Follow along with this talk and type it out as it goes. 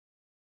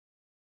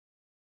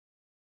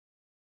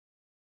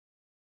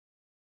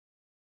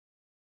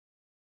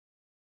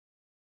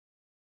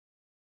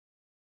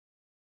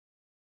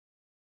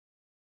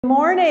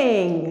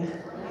morning.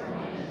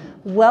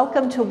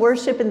 Welcome to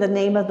worship in the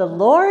name of the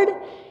Lord.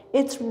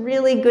 It's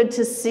really good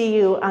to see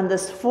you on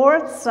this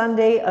fourth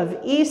Sunday of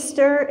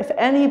Easter. If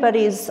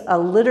anybody's a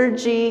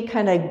liturgy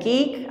kind of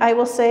geek, I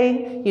will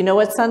say, you know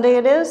what Sunday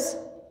it is?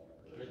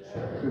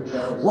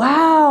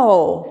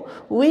 Wow,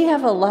 we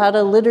have a lot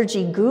of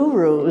liturgy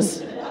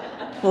gurus,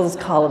 let's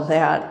call them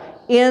that,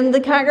 in the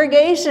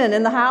congregation,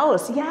 in the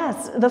house.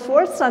 Yes, the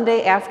fourth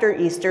Sunday after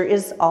Easter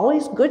is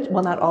always good.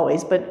 Well, not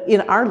always, but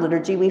in our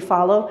liturgy we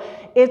follow,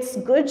 it's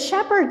Good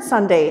Shepherd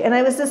Sunday. And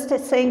I was just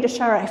saying to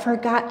Shara, I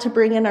forgot to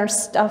bring in our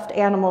stuffed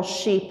animal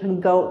sheep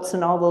and goats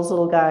and all those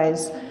little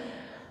guys.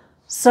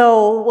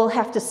 So we'll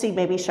have to see,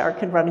 maybe Shara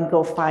can run and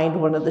go find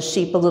one of the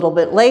sheep a little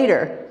bit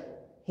later.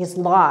 He's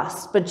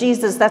lost, but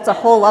Jesus, that's a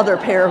whole other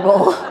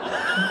parable.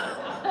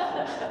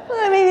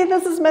 Maybe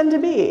this is meant to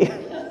be.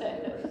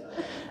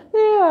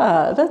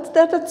 Yeah,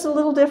 that's a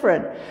little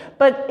different.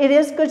 But it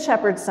is Good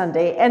Shepherd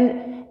Sunday,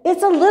 and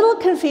it's a little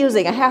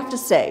confusing, I have to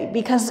say,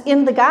 because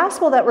in the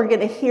gospel that we're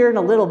going to hear in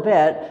a little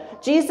bit,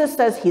 Jesus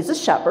says he's a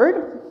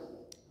shepherd,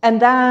 and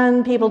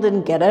then people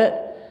didn't get it.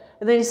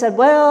 And then he said,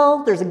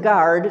 well, there's a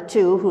guard,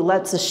 too, who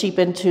lets the sheep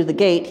into the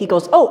gate. He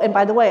goes, oh, and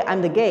by the way,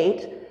 I'm the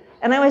gate.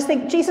 And I always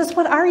think, Jesus,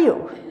 what are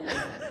you?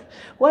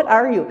 What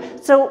are you?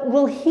 So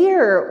we'll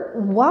hear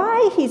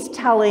why he's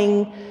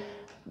telling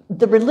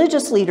the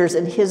religious leaders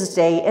in his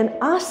day and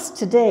us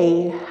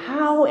today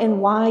how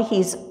and why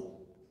he's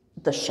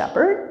the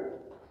shepherd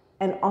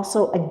and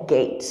also a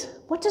gate.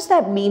 What does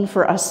that mean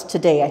for us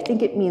today? I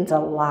think it means a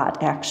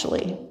lot,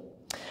 actually.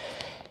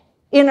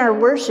 In our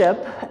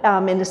worship,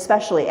 and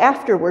especially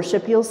after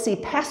worship, you'll see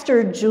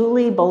Pastor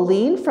Julie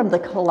Boleen from the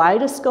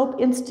Kaleidoscope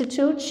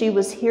Institute. She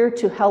was here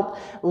to help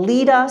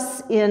lead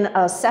us in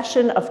a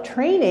session of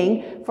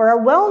training for our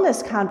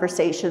wellness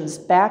conversations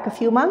back a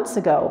few months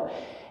ago.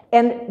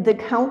 And the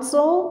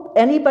council,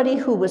 anybody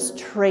who was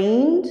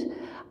trained,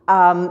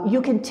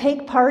 you can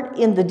take part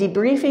in the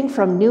debriefing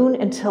from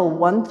noon until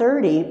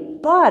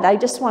 1:30. But I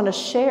just want to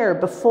share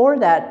before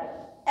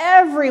that,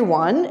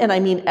 everyone, and I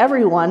mean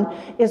everyone,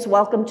 is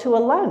welcome to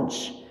a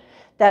lunch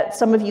that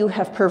some of you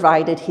have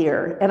provided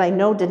here. And I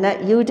know,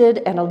 Danette, you did,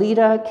 and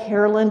Alita,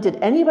 Carolyn, did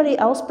anybody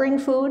else bring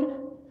food?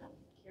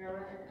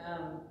 Carolyn,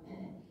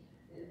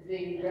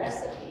 the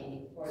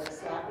recipe for the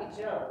sloppy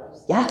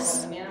joes.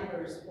 Yes. The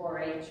members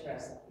 4-H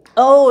recipe.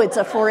 Oh, it's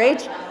a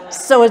 4-H,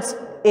 so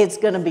it's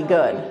going to be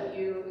good.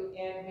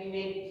 And we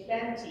made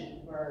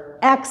plenty for.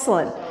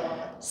 Excellent.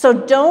 So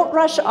don't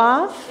rush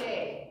off.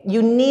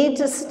 You need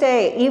to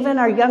stay. Even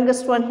our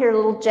youngest one here,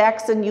 little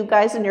Jackson, you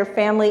guys and your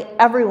family,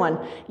 everyone,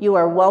 you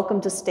are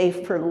welcome to stay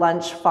for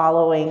lunch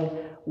following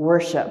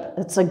worship.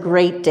 It's a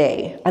great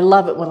day. I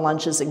love it when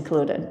lunch is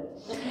included.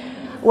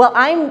 Well,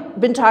 I've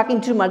been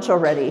talking too much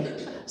already.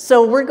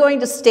 So we're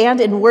going to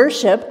stand in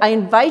worship. I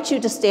invite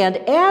you to stand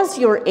as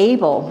you're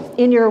able.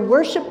 In your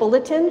worship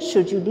bulletin,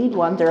 should you need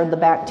one, they're on the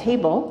back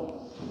table.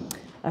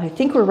 I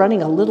think we're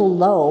running a little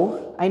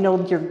low. I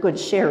know you're good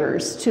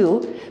sharers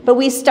too. But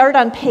we start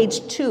on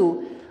page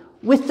 2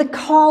 with the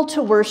call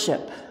to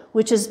worship,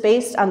 which is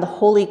based on the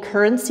Holy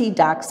Currency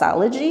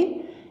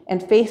doxology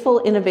and faithful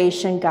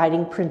innovation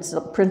guiding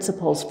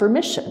principles for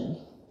mission.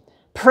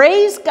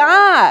 Praise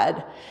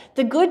God!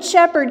 The Good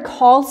Shepherd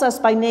calls us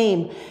by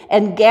name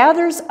and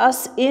gathers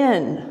us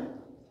in.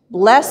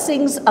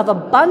 Blessings of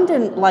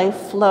abundant life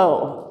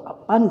flow,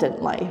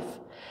 abundant life.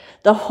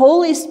 The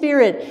Holy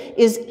Spirit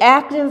is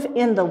active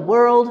in the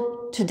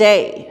world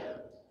today,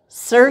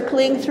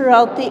 circling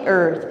throughout the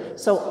earth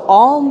so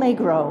all may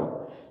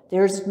grow.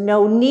 There's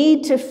no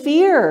need to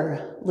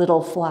fear,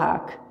 little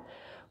flock.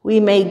 We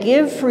may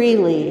give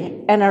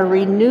freely and are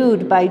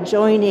renewed by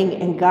joining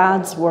in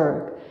God's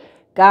work.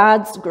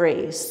 God's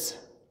grace.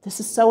 This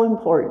is so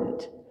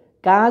important.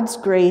 God's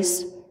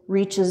grace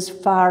reaches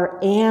far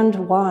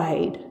and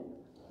wide.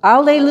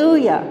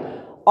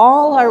 Alleluia.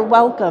 All are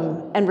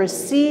welcome and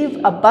receive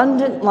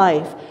abundant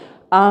life.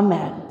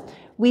 Amen.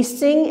 We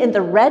sing in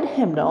the red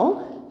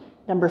hymnal,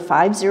 number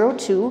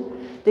 502,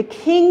 "The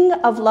King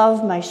of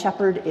Love my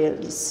Shepherd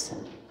is."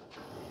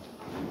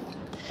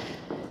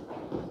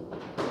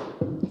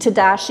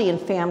 Tadashi and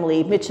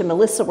family, Mitch and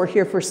Melissa, were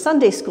here for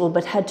Sunday school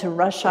but had to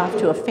rush off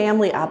to a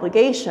family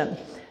obligation.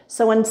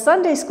 So in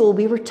Sunday school,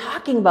 we were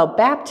talking about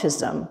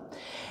baptism,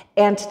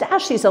 and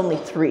Tadashi's only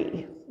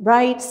 3,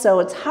 right? So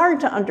it's hard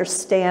to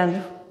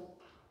understand,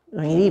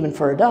 I mean, even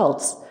for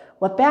adults,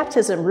 what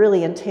baptism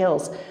really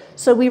entails.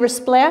 So we were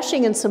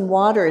splashing in some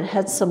water and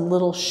had some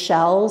little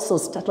shells,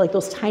 like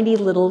those tiny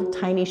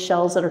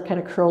shells that are kind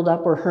of curled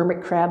up where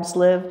hermit crabs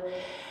live,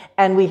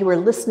 and we were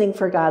listening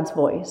for God's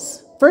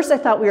voice. First, I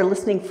thought we were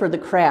listening for the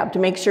crab to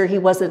make sure he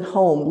wasn't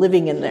home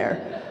living in there.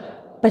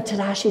 But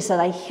Tadashi said,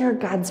 I hear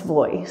God's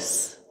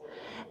voice.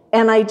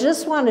 And I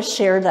just want to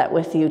share that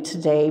with you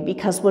today,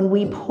 because when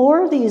we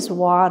pour these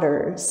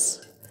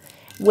waters,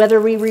 whether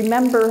we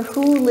remember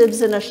who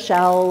lives in a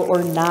shell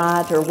or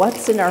not, or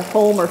what's in our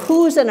home, or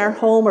who's in our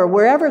home, or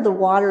wherever the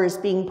water is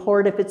being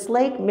poured, if it's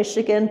Lake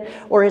Michigan,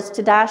 or as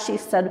Tadashi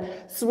said,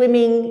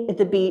 swimming at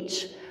the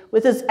beach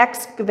with his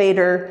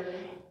excavator,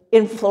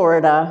 in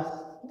Florida,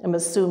 I'm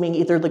assuming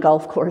either the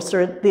Gulf Coast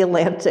or the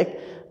Atlantic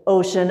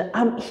Ocean.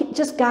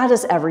 God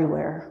is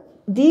everywhere.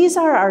 These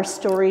are our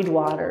storied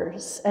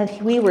waters, and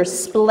we were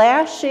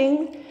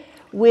splashing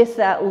with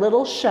that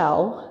little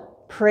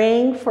shell,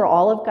 praying for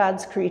all of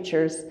God's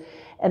creatures,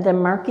 and then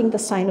marking the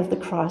sign of the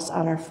cross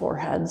on our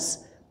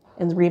foreheads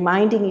and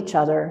reminding each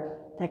other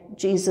that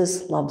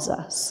Jesus loves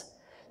us.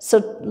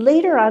 So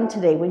later on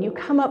today, when you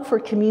come up for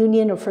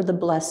communion or for the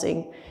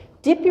blessing,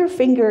 dip your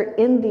finger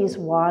in these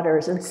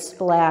waters and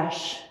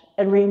splash,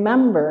 and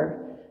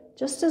remember,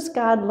 just as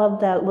God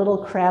loved that little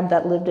crab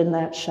that lived in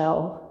that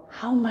shell,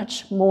 how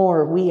much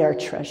more we are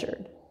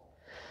treasured.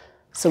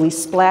 So we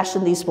splash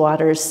in these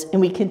waters,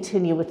 and we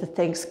continue with the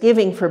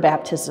thanksgiving for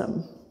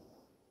baptism.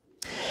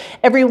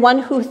 Everyone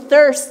who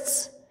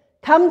thirsts,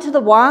 come to the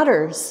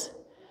waters,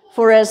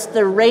 for as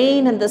the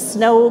rain and the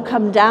snow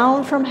come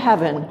down from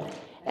heaven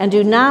and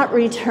do not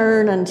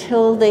return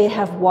until they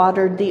have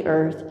watered the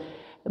earth,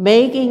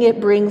 making it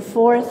bring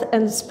forth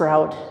and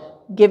sprout,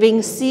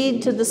 giving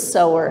seed to the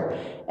sower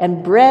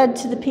and bread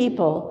to the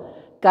people,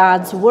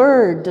 God's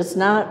word does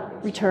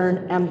not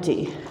return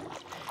empty.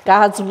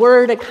 God's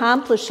word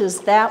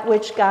accomplishes that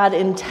which God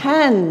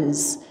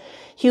intends.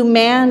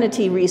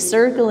 Humanity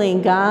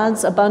recircling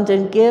God's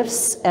abundant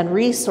gifts and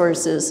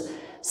resources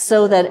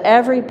so that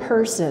every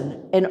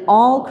person in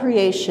all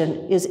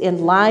creation is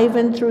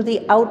enlivened through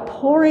the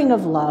outpouring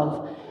of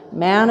love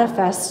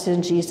manifested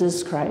in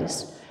Jesus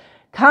Christ.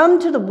 Come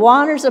to the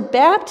waters of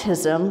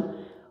baptism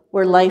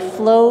where life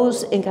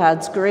flows in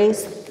God's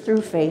grace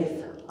through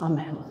faith.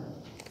 Amen.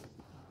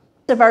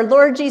 Of our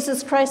Lord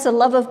Jesus Christ, the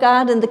love of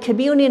God, and the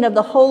communion of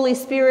the Holy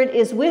Spirit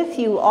is with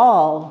you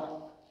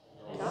all.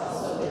 And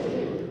also with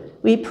you.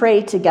 We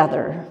pray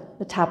together,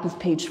 the top of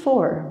page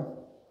 4.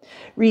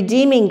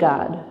 Redeeming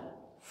God,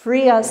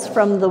 free us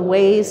from the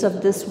ways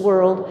of this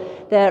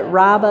world that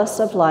rob us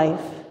of life.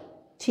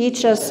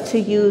 Teach us to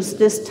use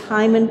this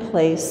time and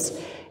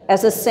place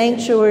as a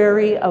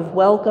sanctuary of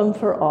welcome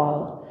for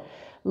all.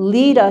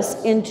 Lead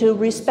us into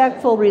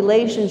respectful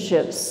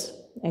relationships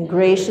and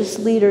gracious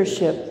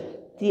leadership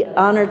that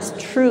honors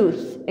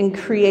truth and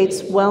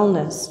creates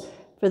wellness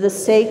for the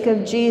sake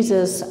of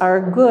Jesus, our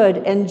good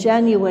and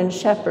genuine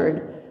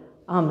shepherd.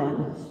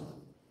 Amen.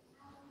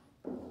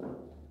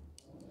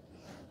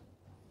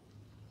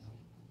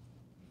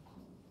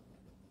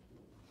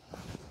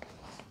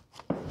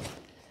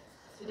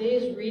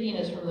 Today's reading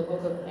is from the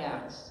book of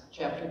Acts,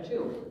 chapter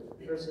 2,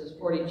 verses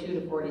 42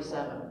 to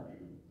 47.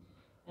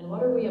 And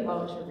what are we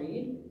about to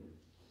read?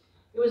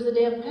 It was the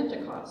day of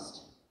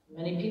Pentecost.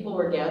 Many people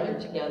were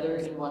gathered together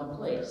in one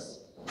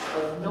place.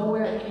 Out of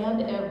nowhere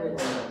and everywhere,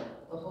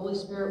 the Holy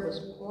Spirit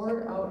was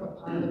poured out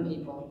upon the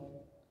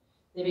people.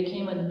 They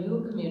became a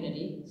new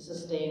community,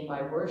 sustained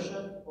by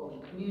worship, Holy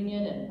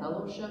Communion, and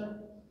fellowship.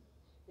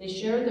 They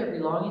shared their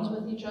belongings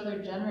with each other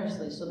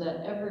generously so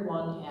that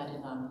everyone had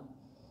enough.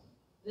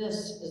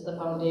 This is the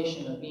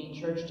foundation of being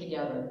church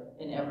together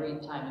in every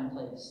time and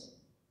place.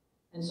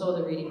 And so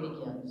the reading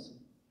begins.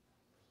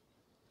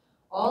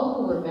 All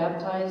who were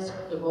baptized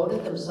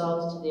devoted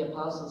themselves to the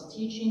apostles'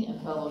 teaching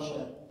and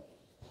fellowship,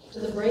 to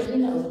the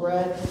breaking of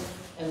bread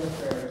and the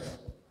prayers.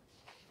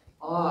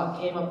 Awe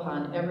came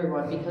upon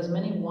everyone because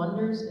many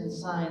wonders and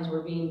signs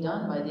were being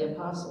done by the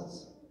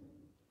apostles.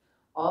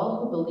 All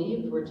who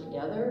believed were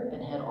together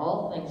and had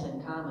all things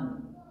in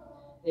common.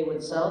 They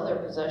would sell their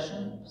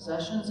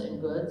possessions and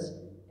goods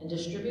and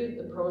distribute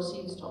the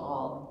proceeds to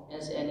all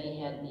as any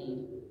had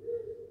need.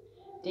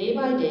 Day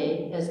by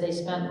day, as they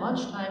spent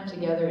much time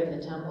together in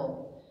the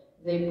temple,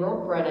 they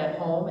broke bread at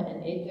home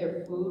and ate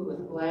their food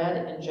with glad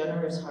and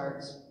generous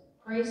hearts,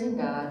 praising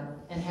God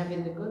and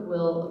having the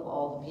goodwill of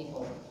all the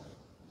people.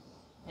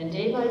 And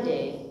day by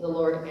day, the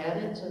Lord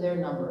added to their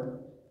number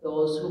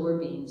those who were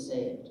being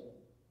saved.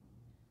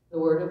 The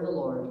word of the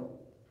Lord.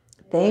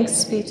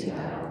 Thanks be to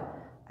God.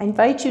 I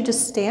invite you to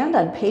stand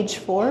on page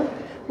 4.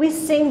 We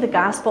sing the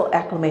gospel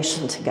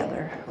acclamation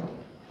together.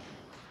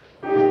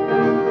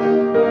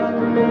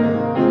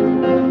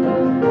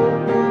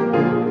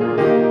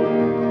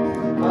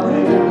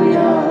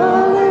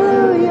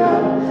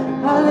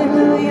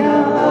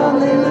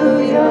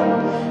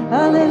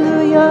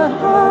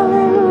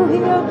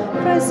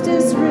 Christ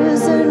is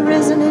risen,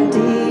 risen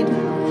indeed.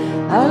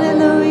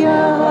 Hallelujah,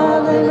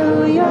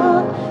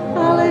 hallelujah,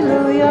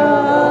 hallelujah,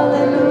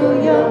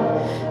 hallelujah,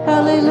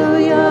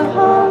 hallelujah,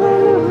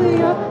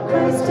 hallelujah.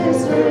 Christ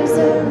is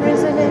risen,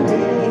 risen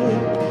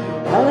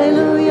indeed.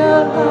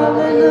 Hallelujah,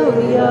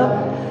 hallelujah,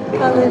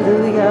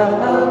 hallelujah,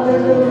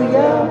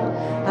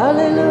 hallelujah,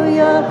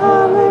 hallelujah,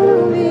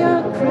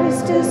 hallelujah.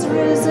 Christ is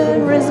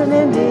risen, risen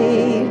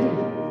indeed.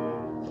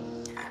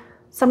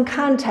 Some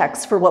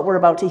context for what we're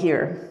about to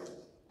hear.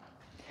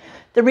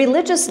 The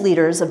religious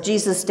leaders of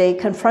Jesus' day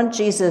confront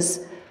Jesus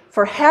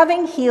for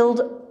having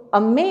healed a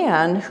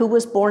man who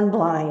was born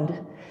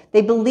blind.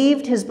 They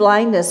believed his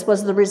blindness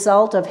was the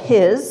result of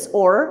his,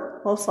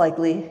 or most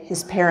likely,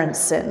 his parents'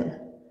 sin.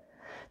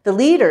 The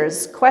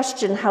leaders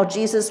questioned how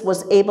Jesus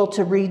was able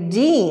to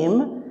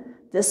redeem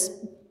this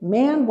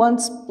man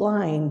once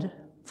blind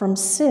from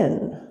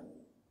sin.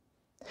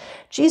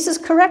 Jesus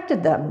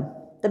corrected them.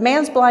 The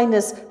man's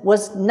blindness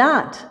was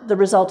not the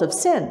result of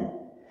sin.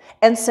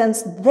 And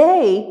since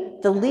they,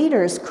 the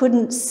leaders,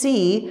 couldn't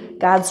see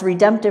God's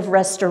redemptive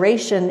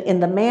restoration in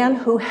the man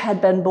who had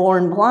been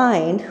born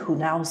blind, who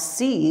now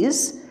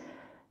sees,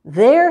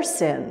 their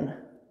sin,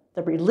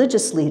 the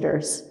religious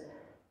leaders,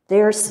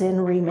 their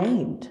sin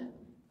remained.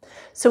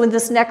 So in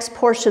this next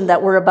portion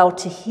that we're about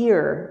to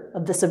hear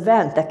of this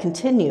event that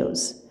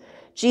continues,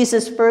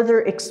 Jesus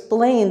further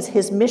explains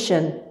his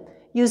mission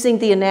using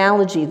the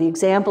analogy, the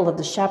example of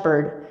the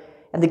shepherd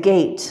and the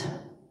gate.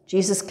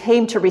 Jesus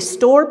came to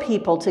restore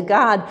people to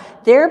God,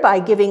 thereby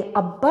giving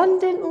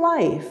abundant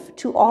life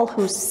to all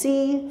who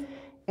see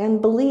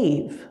and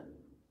believe,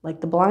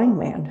 like the blind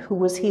man who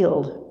was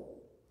healed.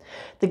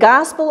 The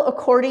Gospel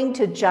according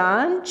to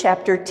John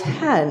chapter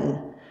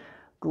 10.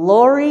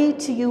 Glory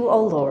to you,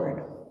 O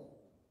Lord.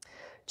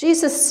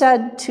 Jesus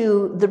said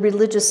to the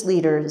religious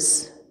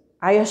leaders,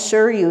 I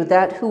assure you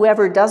that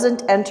whoever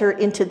doesn't enter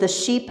into the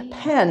sheep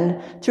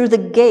pen through the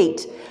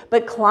gate,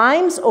 but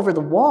climbs over the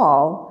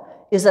wall,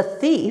 is a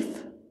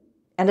thief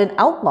and an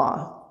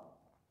outlaw.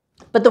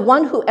 But the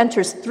one who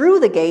enters through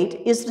the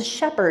gate is the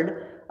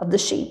shepherd of the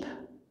sheep.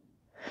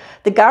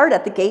 The guard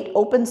at the gate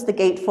opens the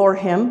gate for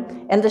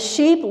him, and the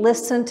sheep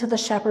listen to the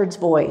shepherd's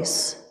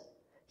voice.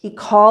 He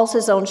calls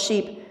his own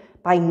sheep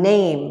by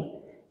name,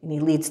 and he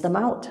leads them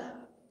out.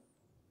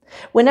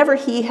 Whenever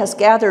he has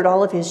gathered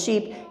all of his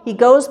sheep, he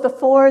goes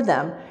before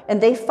them, and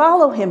they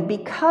follow him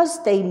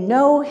because they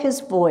know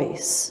his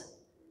voice.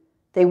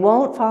 They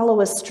won't follow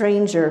a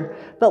stranger,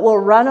 but will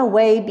run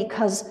away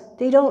because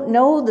they don't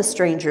know the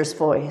stranger's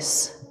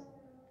voice.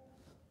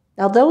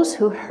 Now, those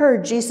who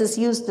heard Jesus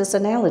use this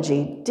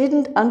analogy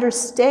didn't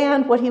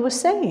understand what he was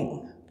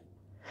saying.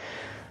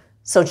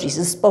 So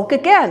Jesus spoke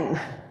again.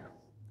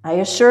 I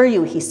assure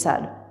you, he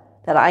said,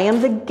 that I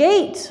am the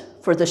gate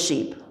for the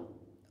sheep.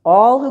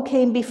 All who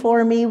came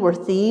before me were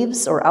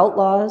thieves or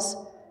outlaws,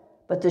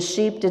 but the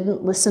sheep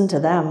didn't listen to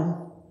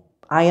them.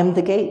 I am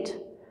the gate.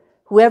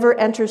 Whoever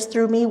enters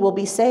through me will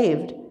be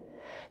saved.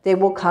 They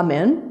will come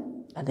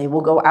in, and they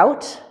will go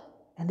out,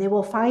 and they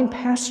will find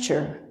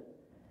pasture.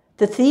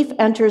 The thief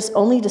enters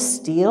only to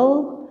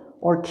steal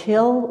or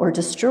kill or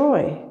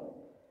destroy.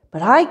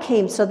 But I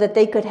came so that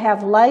they could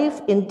have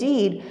life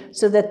indeed,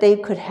 so that they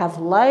could have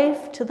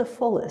life to the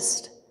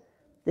fullest.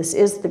 This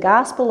is the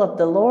gospel of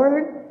the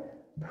Lord.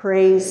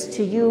 Praise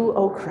to you,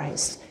 O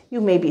Christ.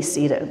 You may be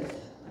seated.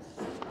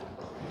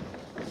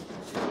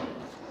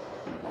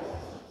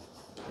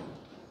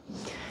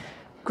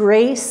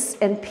 Grace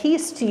and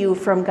peace to you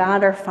from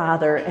God our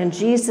Father and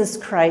Jesus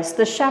Christ,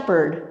 the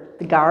shepherd,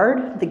 the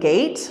guard, the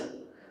gate,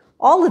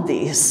 all of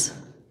these.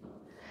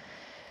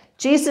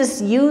 Jesus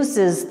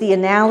uses the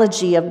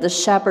analogy of the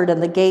shepherd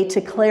and the gate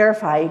to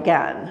clarify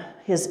again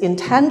his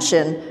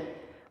intention,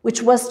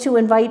 which was to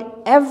invite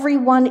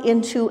everyone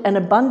into an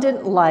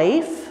abundant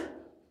life,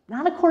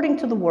 not according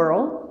to the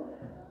world,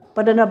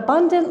 but an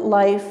abundant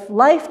life,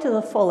 life to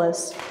the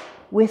fullest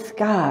with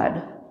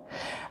God.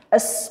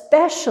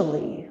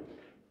 Especially,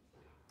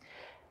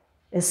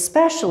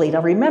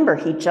 now remember,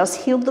 he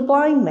just healed the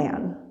blind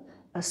man,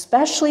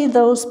 especially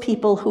those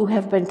people who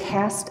have been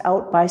cast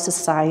out by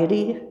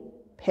society,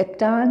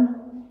 picked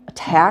on,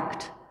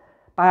 attacked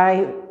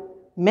by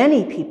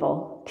many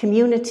people,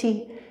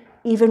 community,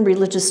 even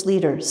religious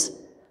leaders,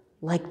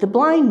 like the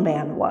blind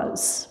man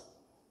was.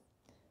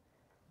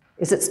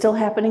 Is it still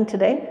happening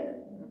today?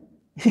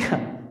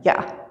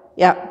 Yeah,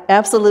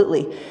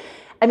 absolutely.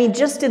 I mean,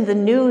 just in the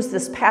news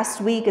this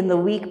past week and the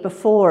week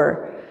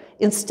before,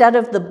 instead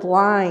of the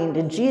blind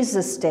in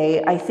Jesus'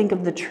 day, I think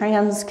of the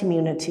trans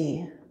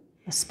community,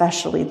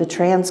 especially the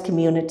trans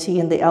community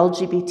and the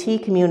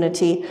LGBT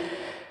community,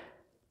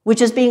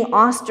 which is being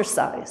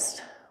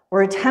ostracized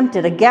or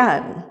attempted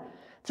again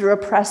through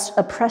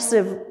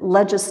oppressive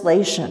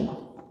legislation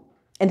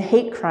and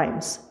hate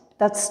crimes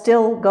that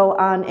still go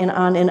on and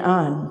on and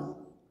on.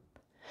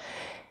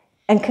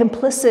 And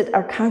complicit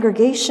are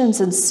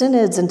congregations and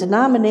synods and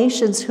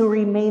denominations who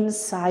remain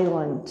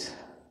silent.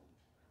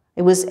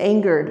 I was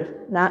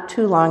angered not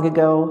too long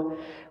ago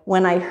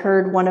when I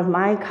heard one of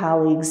my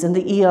colleagues in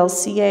the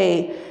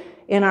ELCA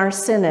in our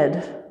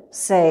synod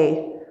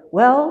say,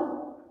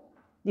 well,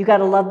 you got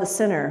to love the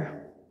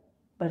sinner,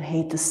 but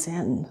hate the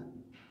sin.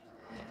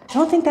 I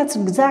don't think that's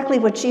exactly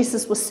what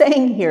Jesus was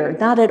saying here,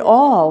 not at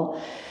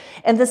all.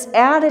 And this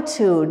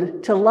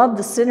attitude to love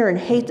the sinner and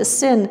hate the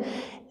sin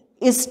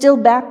is still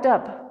backed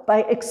up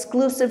by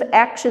exclusive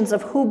actions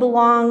of who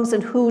belongs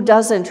and who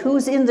doesn't,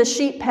 who's in the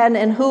sheep pen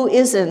and who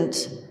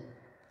isn't,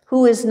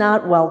 who is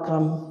not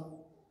welcome.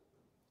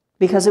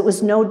 Because it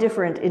was no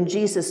different in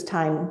Jesus'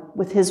 time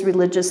with his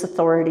religious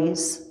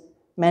authorities,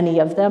 many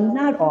of them,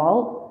 not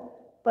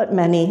all, but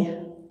many.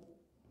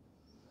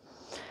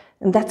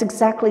 And that's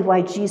exactly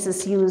why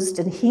Jesus used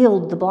and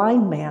healed the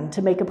blind man,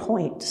 to make a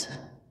point.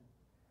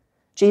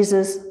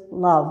 Jesus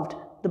loved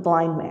the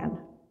blind man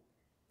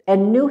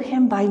and knew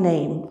him by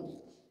name.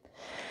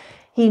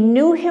 He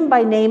knew him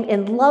by name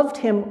and loved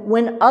him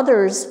when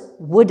others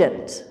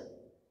wouldn't,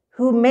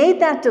 who made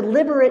that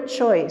deliberate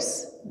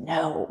choice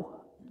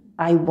no,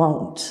 I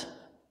won't.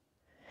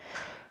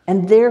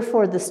 And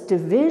therefore this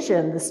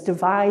division, this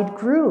divide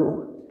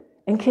grew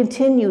and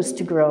continues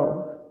to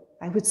grow,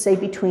 I would say,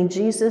 between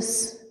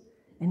Jesus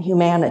and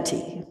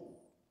humanity.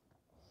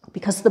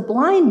 Because the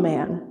blind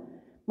man,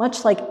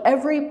 much like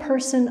every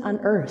person on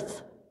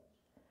earth,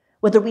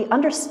 whether we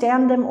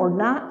understand them or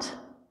not,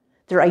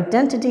 their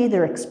identity,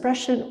 their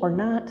expression or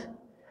not,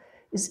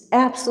 is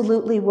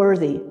absolutely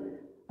worthy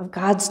of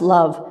God's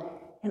love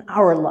and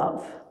our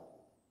love,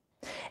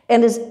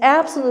 and is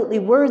absolutely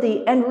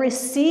worthy and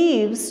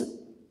receives,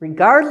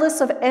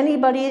 regardless of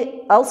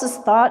anybody else's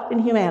thought in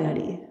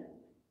humanity,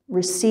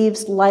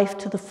 receives life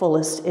to the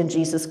fullest in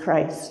Jesus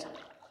Christ.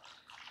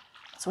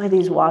 That's why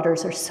these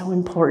waters are so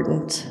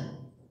important.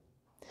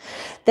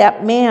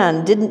 That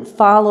man didn't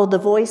follow the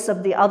voice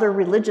of the other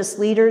religious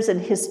leaders in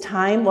his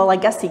time. Well, I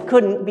guess he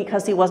couldn't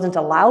because he wasn't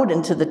allowed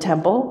into the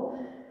temple.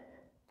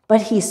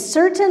 But he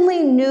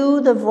certainly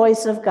knew the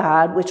voice of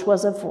God, which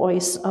was a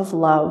voice of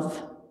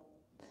love.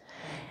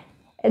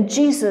 And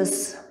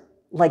Jesus,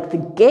 like the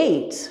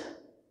gate,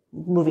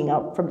 moving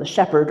out from the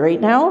shepherd right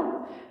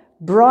now,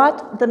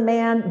 brought the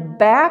man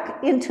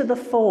back into the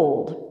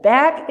fold,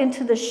 back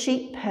into the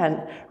sheep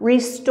pen,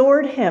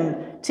 restored him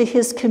to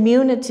his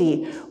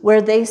community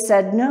where they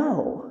said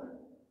no.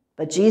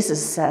 But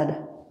Jesus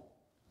said,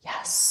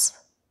 yes.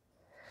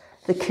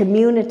 The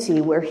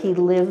community where he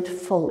lived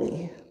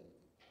fully.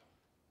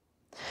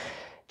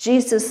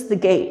 Jesus, the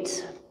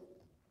gate,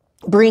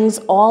 brings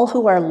all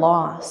who are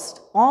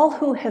lost, all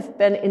who have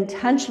been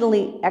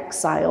intentionally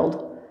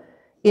exiled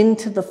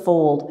into the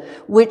fold,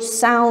 which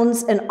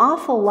sounds an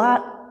awful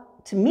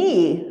lot to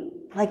me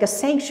like a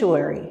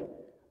sanctuary,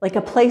 like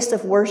a place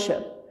of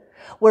worship,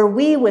 where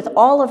we, with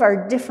all of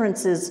our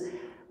differences,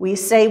 we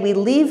say we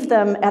leave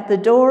them at the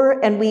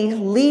door and we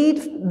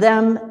lead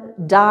them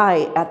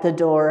die at the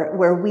door,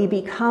 where we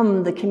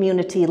become the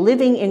community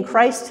living in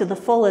Christ to the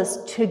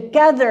fullest,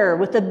 together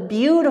with a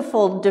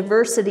beautiful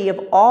diversity of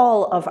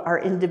all of our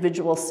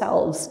individual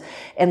selves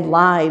and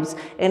lives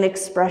and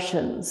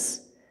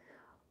expressions,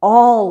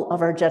 all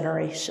of our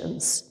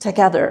generations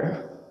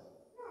together.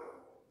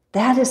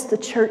 That is the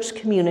church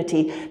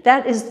community.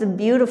 That is the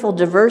beautiful,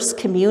 diverse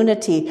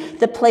community,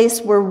 the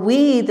place where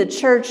we, the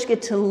church,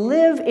 get to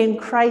live in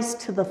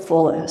Christ to the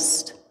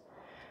fullest.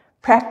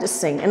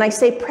 Practicing, and I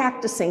say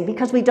practicing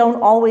because we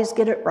don't always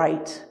get it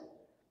right.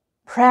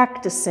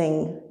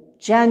 Practicing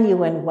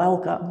genuine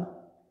welcome.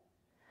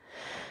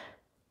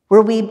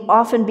 Where we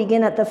often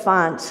begin at the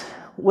font,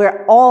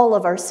 where all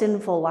of our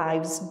sinful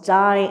lives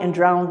die and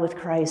drown with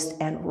Christ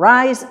and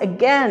rise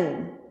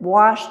again,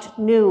 washed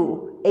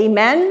new.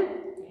 Amen?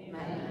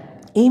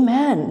 Amen.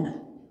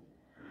 Amen.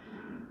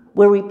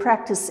 Where we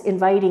practice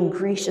inviting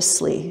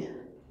graciously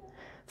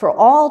for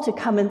all to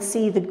come and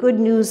see the good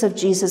news of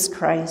Jesus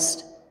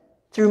Christ.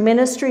 Through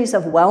ministries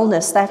of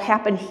wellness that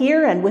happen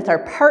here and with our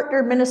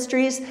partner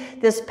ministries.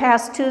 This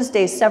past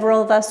Tuesday,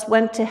 several of us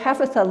went to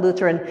Hephatha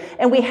Lutheran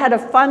and we had a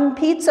fun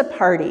pizza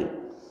party.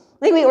 I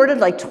think we ordered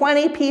like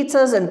 20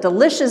 pizzas and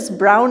delicious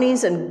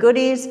brownies and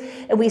goodies,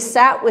 and we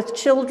sat with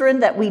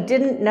children that we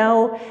didn't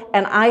know,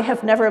 and I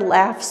have never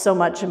laughed so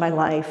much in my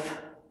life.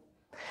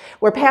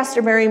 Where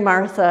Pastor Mary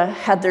Martha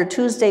had their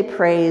Tuesday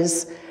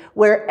praise,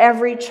 where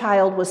every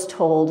child was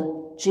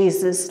told,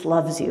 Jesus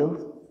loves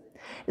you.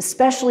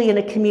 Especially in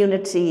a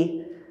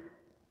community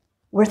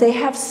where they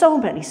have so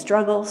many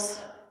struggles,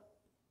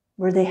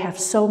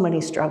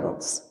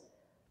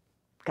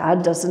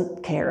 God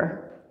doesn't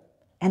care,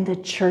 and the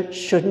church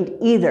shouldn't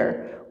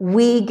either.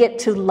 We get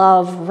to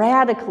love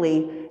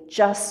radically,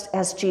 just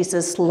as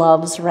Jesus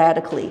loves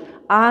radically.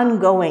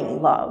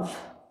 Ongoing love,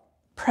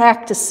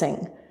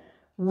 practicing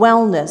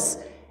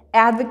wellness,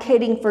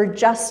 advocating for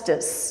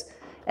justice,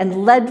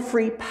 and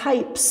lead-free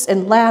pipes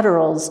and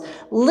laterals,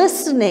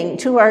 listening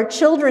to our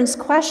children's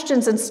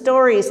questions and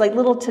stories, like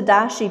little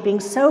Tadashi being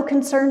so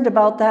concerned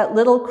about that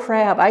little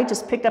crab. I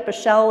just picked up a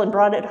shell and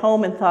brought it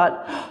home and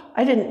thought,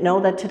 I didn't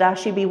know that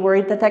Tadashi be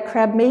worried that that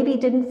crab maybe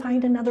didn't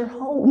find another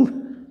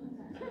home.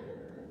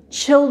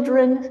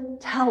 Children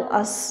tell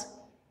us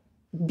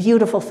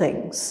beautiful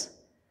things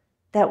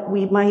that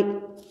we might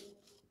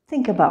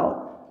think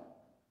about,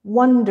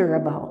 wonder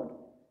about,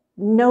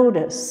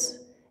 notice,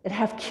 and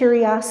have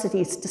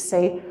curiosities to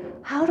say,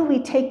 how do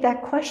we take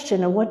that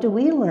question and what do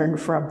we learn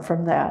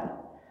from that?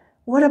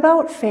 What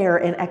about fair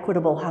and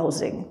equitable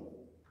housing?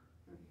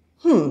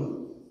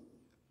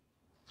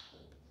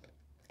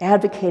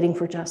 Advocating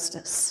for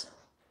justice,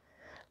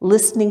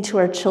 listening to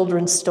our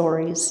children's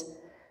stories,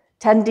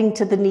 tending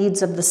to the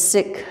needs of the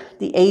sick,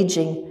 the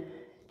aging,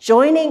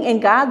 joining in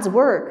God's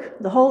work,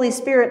 the Holy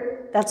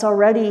Spirit that's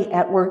already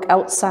at work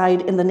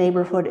outside in the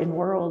neighborhood and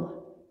world.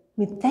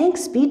 I mean,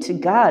 thanks be to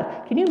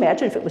God. Can you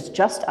imagine if it was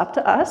just up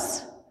to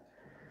us?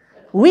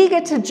 We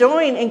get to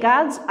join in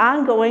God's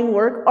ongoing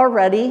work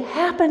already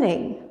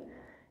happening.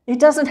 It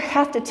doesn't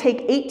have to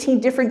take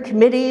 18 different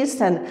committees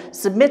and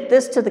submit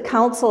this to the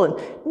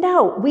council.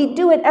 No, we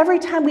do it every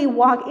time we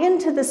walk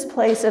into this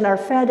place and are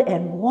fed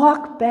and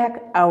walk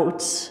back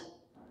out.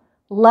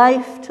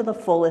 Life to the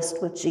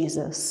fullest with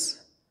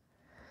Jesus.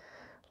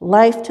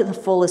 Life to the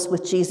fullest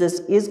with Jesus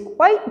is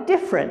quite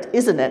different,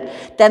 isn't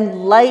it,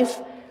 than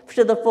life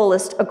to the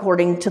fullest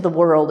according to the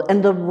world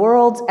and the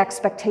world's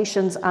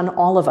expectations on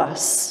all of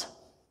us.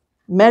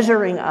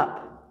 Measuring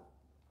up.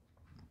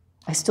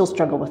 I still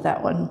struggle with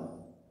that one.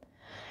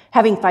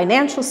 Having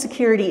financial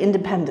security,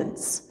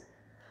 independence.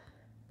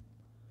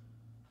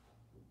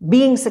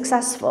 Being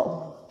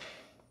successful.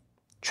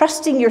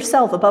 Trusting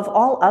yourself above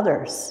all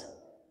others.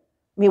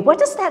 I mean, what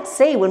does that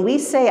say when we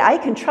say, I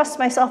can trust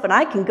myself and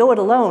I can go it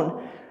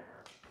alone?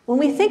 When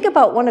we think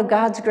about one of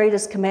God's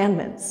greatest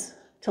commandments,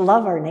 to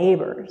love our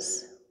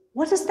neighbors,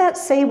 what does that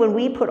say when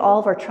we put all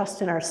of our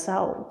trust in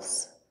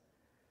ourselves?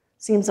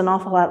 Seems an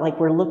awful lot like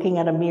we're looking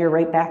at a mirror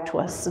right back to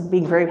us and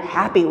being very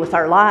happy with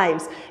our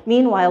lives.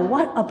 Meanwhile,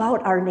 what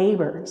about our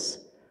neighbors?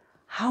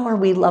 How are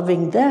we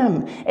loving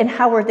them? And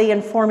how are they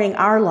informing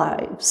our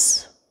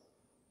lives?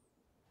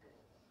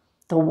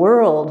 The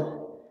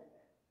world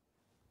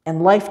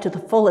and life to the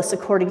fullest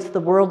according to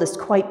the world is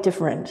quite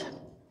different.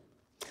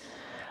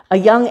 A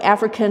young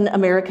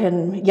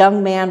African-American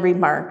young man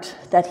remarked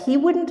that he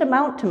wouldn't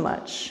amount to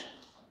much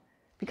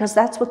because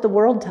that's what the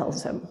world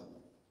tells him.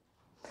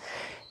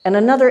 And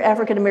another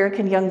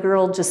African-American young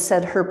girl just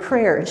said her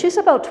prayer, and she's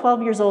about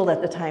 12 years old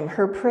at the time.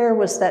 Her prayer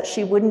was that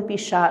she wouldn't be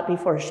shot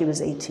before she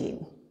was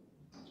 18.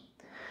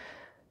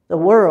 The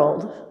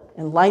world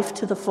and life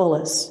to the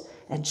fullest,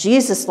 and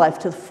Jesus' life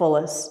to the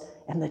fullest,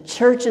 and the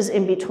churches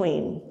in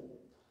between.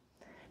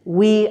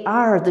 We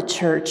are the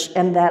church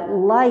and that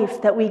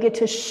life that we get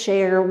to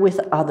share with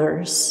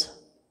others.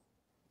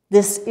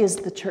 This is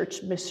the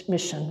church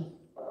mission.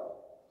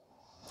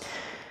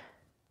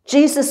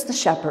 Jesus the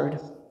shepherd,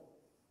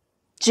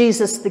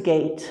 Jesus the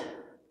gate,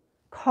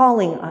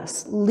 calling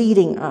us,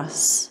 leading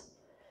us.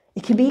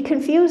 It can be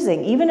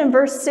confusing, even in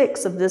verse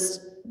 6 of this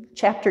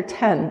chapter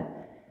 10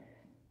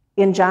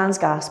 in John's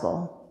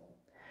gospel.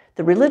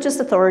 The religious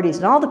authorities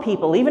and all the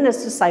people, even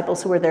his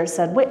disciples who were there,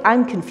 said, wait,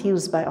 I'm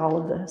confused by all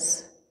of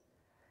this.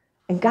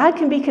 And God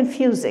can be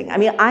confusing. I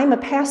mean, I'm a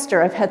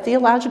pastor. I've had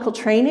theological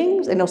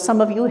trainings. I know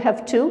some of you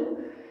have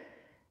too.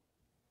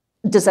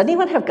 Does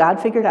anyone have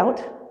God figured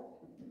out?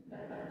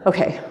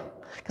 Okay,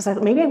 because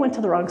maybe I went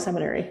to the wrong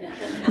seminary.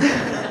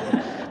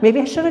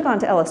 Maybe I should have gone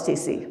to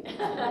LSTC.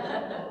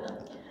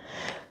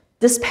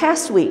 This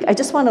past week, I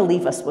just want to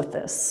leave us with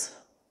this.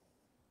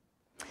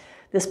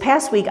 This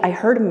past week, I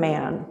heard a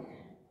man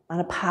on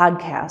a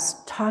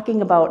podcast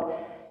talking about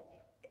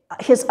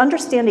his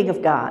understanding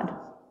of God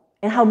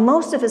and how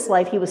most of his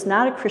life he was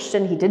not a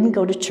Christian, he didn't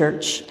go to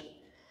church,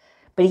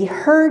 but he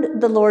heard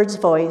the Lord's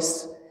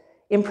voice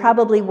in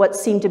probably what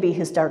seemed to be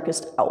his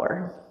darkest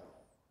hour.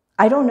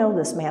 I don't know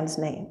this man's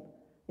name.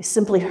 I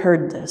simply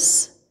heard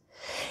this.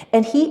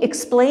 And he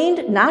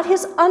explained not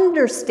his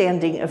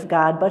understanding of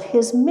God, but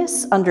his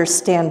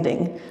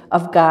misunderstanding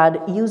of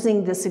God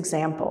using this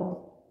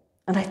example.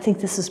 And I think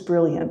this is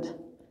brilliant.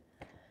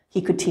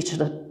 He could teach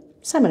at a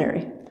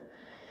seminary.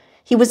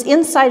 He was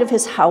inside of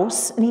his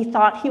house, and he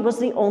thought he was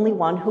the only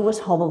one who was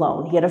home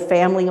alone. He had a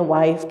family, a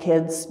wife,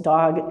 kids,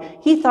 dog.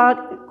 He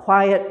thought,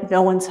 quiet,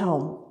 no one's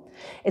home.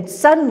 And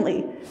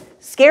suddenly,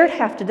 scared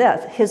half to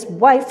death, his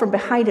wife from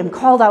behind him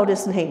called out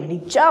his name, and he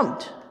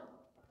jumped.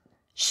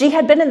 She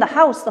had been in the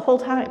house the whole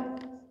time.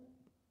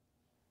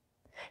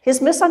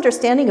 His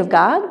misunderstanding of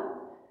God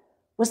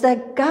was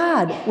that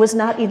God was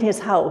not in his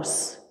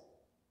house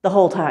the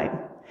whole time.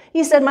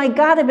 He said, my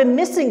God, I've been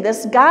missing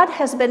this. God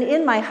has been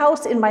in my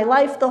house, in my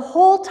life the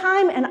whole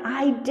time, and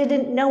I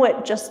didn't know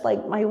it, just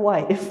like my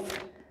wife.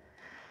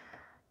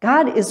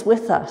 God is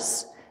with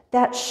us.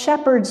 That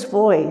shepherd's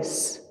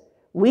voice.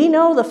 We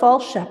know the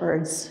false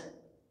shepherds,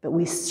 but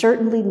we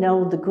certainly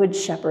know the good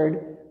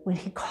shepherd when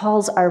he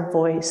calls our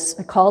voice,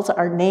 calls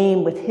our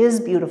name with his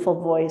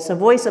beautiful voice, a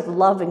voice of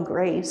love and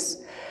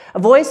grace, a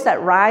voice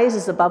that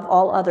rises above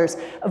all others,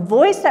 a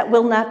voice that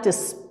will not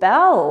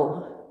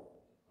dispel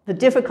the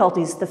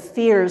difficulties, the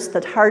fears,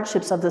 the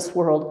hardships of this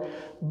world,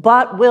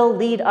 but will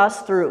lead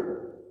us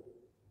through.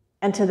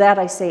 And to that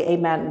I say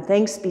amen.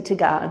 Thanks be to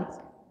God.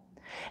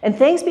 And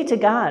thanks be to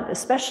God,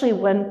 especially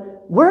when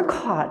we're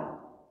caught,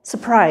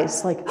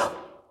 surprised, like, oh,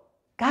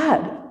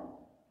 God,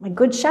 my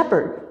good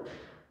shepherd,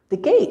 the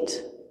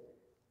gate,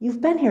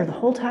 you've been here the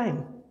whole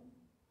time.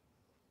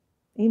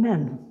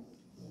 Amen.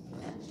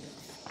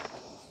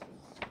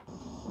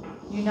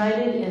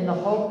 United in the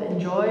hope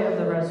and joy of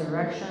the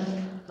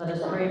resurrection, let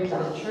us pray for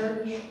the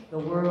church, the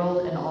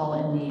world, and all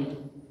in need.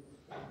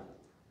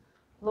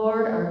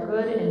 Lord, our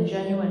good and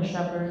genuine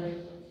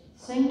shepherd,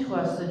 sing to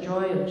us the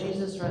joy of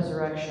Jesus'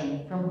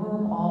 resurrection, from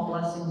whom all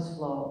blessings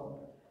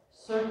flow,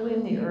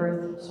 circling the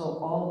earth so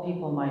all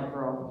people might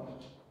grow.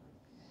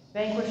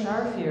 Vanquish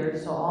our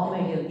fears so all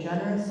may give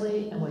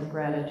generously and with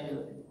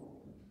gratitude,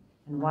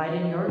 and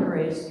widen your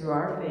grace through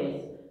our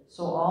faith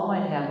so all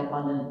might have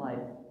abundant life.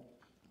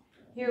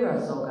 Hear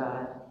us, O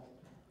God.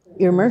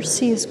 Your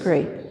mercy is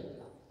great.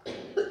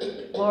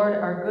 Lord,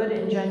 our good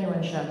and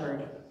genuine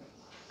shepherd,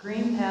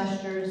 green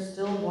pastures,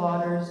 still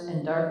waters,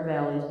 and dark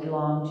valleys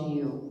belong to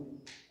you.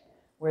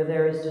 Where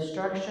there is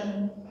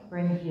destruction,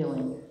 bring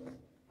healing.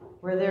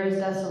 Where there is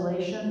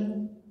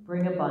desolation,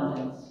 bring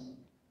abundance.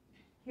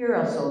 Hear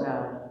us, O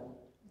God.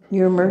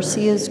 Your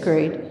mercy is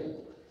great.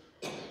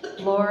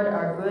 Lord,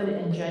 our good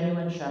and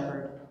genuine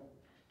shepherd,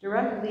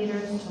 direct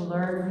leaders to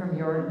learn from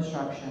your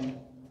instruction.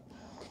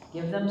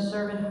 Give them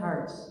servant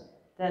hearts,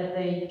 that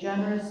they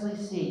generously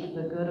seek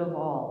the good of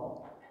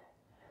all.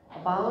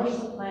 Abolish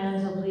the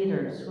plans of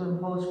leaders who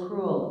impose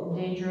cruel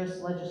and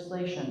dangerous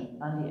legislation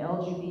on the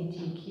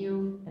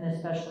LGBTQ and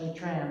especially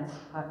trans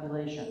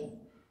population.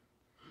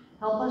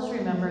 Help us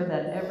remember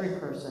that every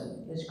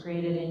person is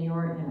created in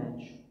your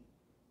image.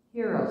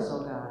 Hear us,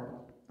 O God.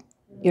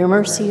 Your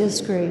mercy is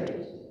great.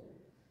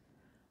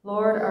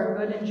 Lord, our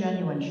good and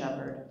genuine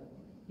shepherd,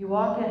 you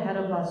walk ahead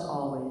of us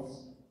always.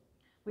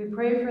 We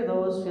pray for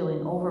those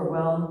feeling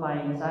overwhelmed by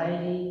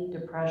anxiety,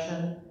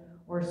 depression,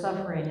 or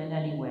suffering in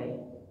any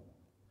way.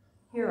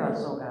 Hear us,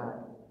 O God.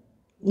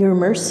 Your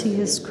mercy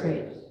is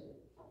great.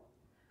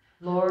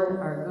 Lord,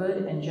 our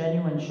good and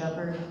genuine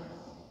shepherd,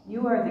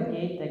 you are the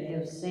gate that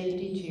gives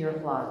safety to your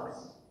flocks.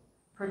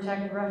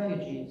 Protect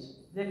refugees,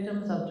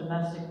 victims of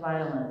domestic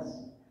violence,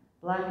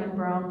 Black and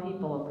brown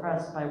people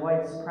oppressed by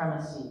white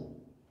supremacy,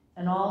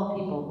 and all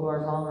people who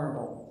are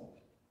vulnerable.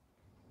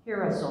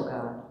 Hear us, O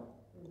God.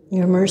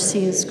 Your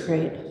mercy is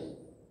great.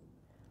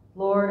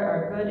 Lord,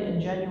 our good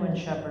and genuine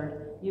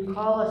shepherd, you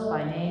call us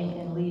by name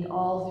and lead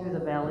all through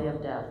the valley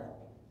of death.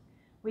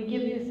 We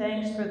give you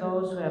thanks for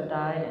those who have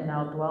died and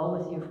now dwell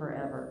with you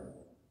forever.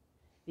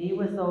 Be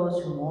with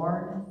those who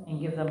mourn and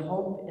give them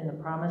hope in the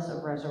promise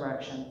of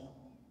resurrection.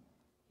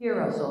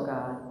 Hear us, O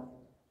God.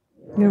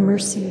 Your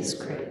mercy is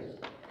great.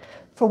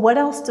 For what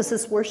else does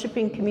this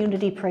worshiping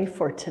community pray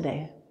for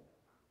today?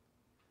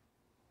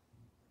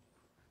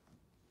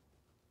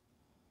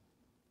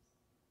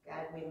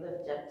 God, we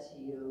lift up to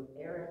you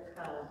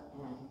Erica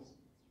and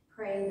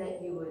pray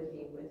that you would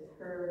be with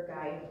her,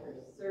 guide her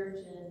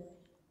surgeon,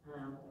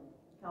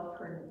 help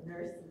her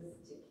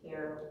nurses to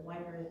care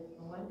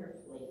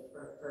wonderfully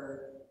for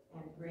her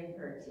and bring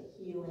her to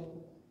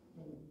healing.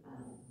 And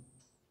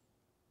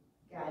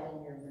God,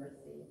 in your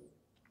mercy.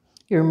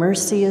 Your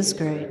mercy is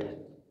great.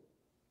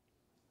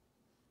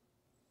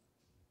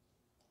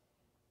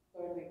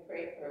 Lord, we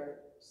pray for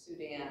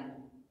Sudan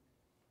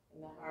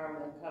and the harm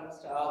that comes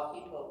to all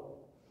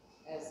people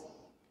as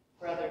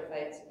brother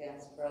fights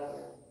against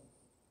brother.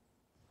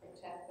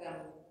 Protect them,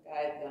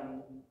 guide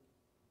them,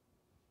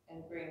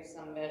 and bring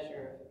some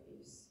measure of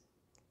peace.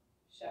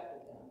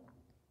 Shepherd them.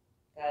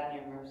 God, in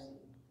your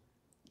mercy.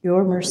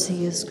 Your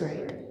mercy is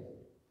great.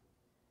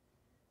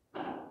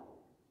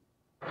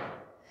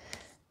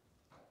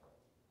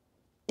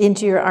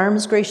 Into your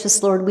arms,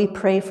 gracious Lord, we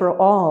pray for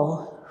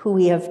all who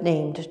we have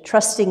named,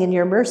 trusting in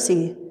your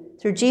mercy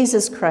through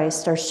Jesus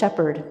Christ, our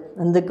shepherd,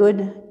 and the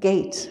good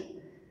gate,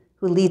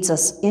 who leads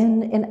us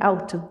in and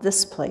out of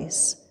this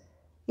place.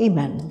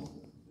 Amen.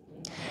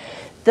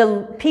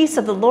 The peace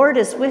of the Lord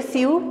is with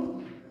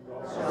you.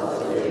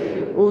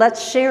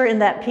 Let's share in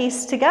that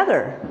peace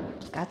together.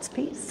 God's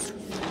peace.